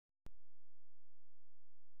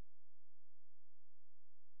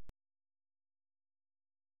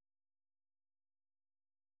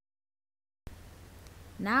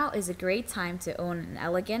Now is a great time to own an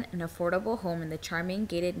elegant and affordable home in the charming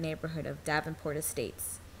gated neighborhood of Davenport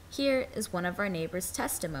Estates. Here is one of our neighbors'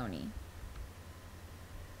 testimony.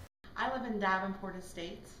 I live in Davenport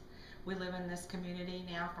Estates. We live in this community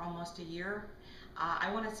now for almost a year.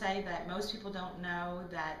 I want to say that most people don't know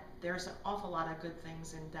that there's an awful lot of good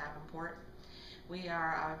things in Davenport. We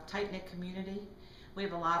are a tight-knit community. We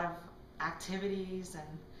have a lot of activities and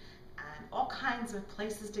all kinds of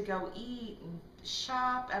places to go eat and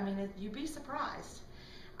shop. I mean, you'd be surprised.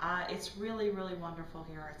 It's really, really wonderful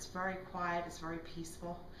here. It's very quiet, it's very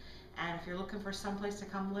peaceful, and if you're looking for some place to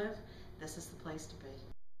come live, this is the place to be.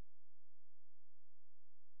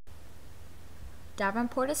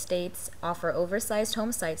 Davenport Estates offer oversized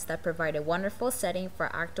home sites that provide a wonderful setting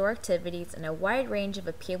for outdoor activities and a wide range of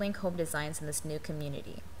appealing home designs in this new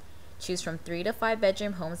community. Choose from 3 to 5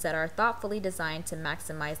 bedroom homes that are thoughtfully designed to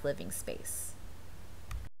maximize living space.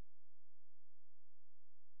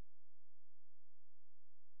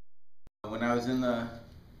 When I was in the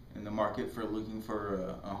market for looking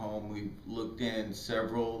for a home, we looked in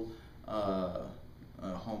several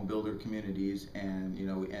home builder communities, and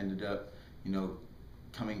we ended up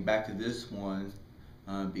coming back to this one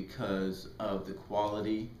because of the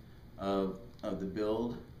quality of the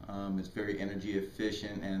build. It's very energy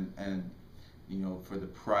efficient, and for the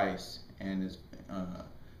price, and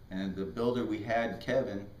and the builder we had,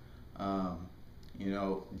 Kevin,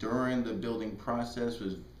 during the building process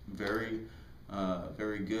was very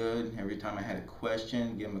good. Every time I had a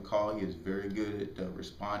question, give him a call. He was very good at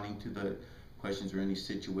responding to the questions or any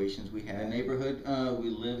situations we had. The neighborhood we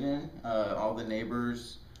live in, all the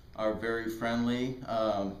neighbors are very friendly.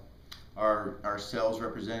 Our sales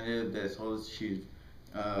representative that told us she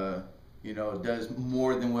does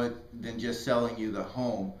more than just selling you the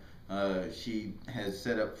home. She has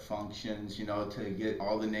set up functions, to get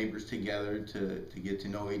all the neighbors together to get to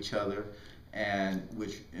know each other, and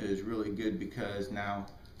which is really good because now,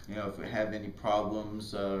 if we have any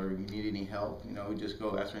problems or you need any help, we just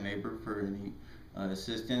go ask our neighbor for any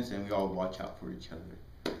assistance, and we all watch out for each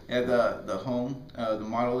other. Yeah, the home, the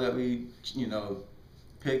model that we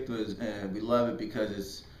picked was, we love it because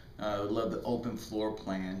it's we love the open floor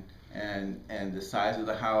plan, and the size of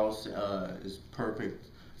the house is perfect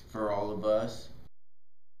for all of us.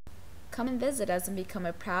 Come and visit us and become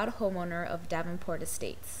a proud homeowner of Davenport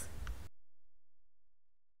Estates.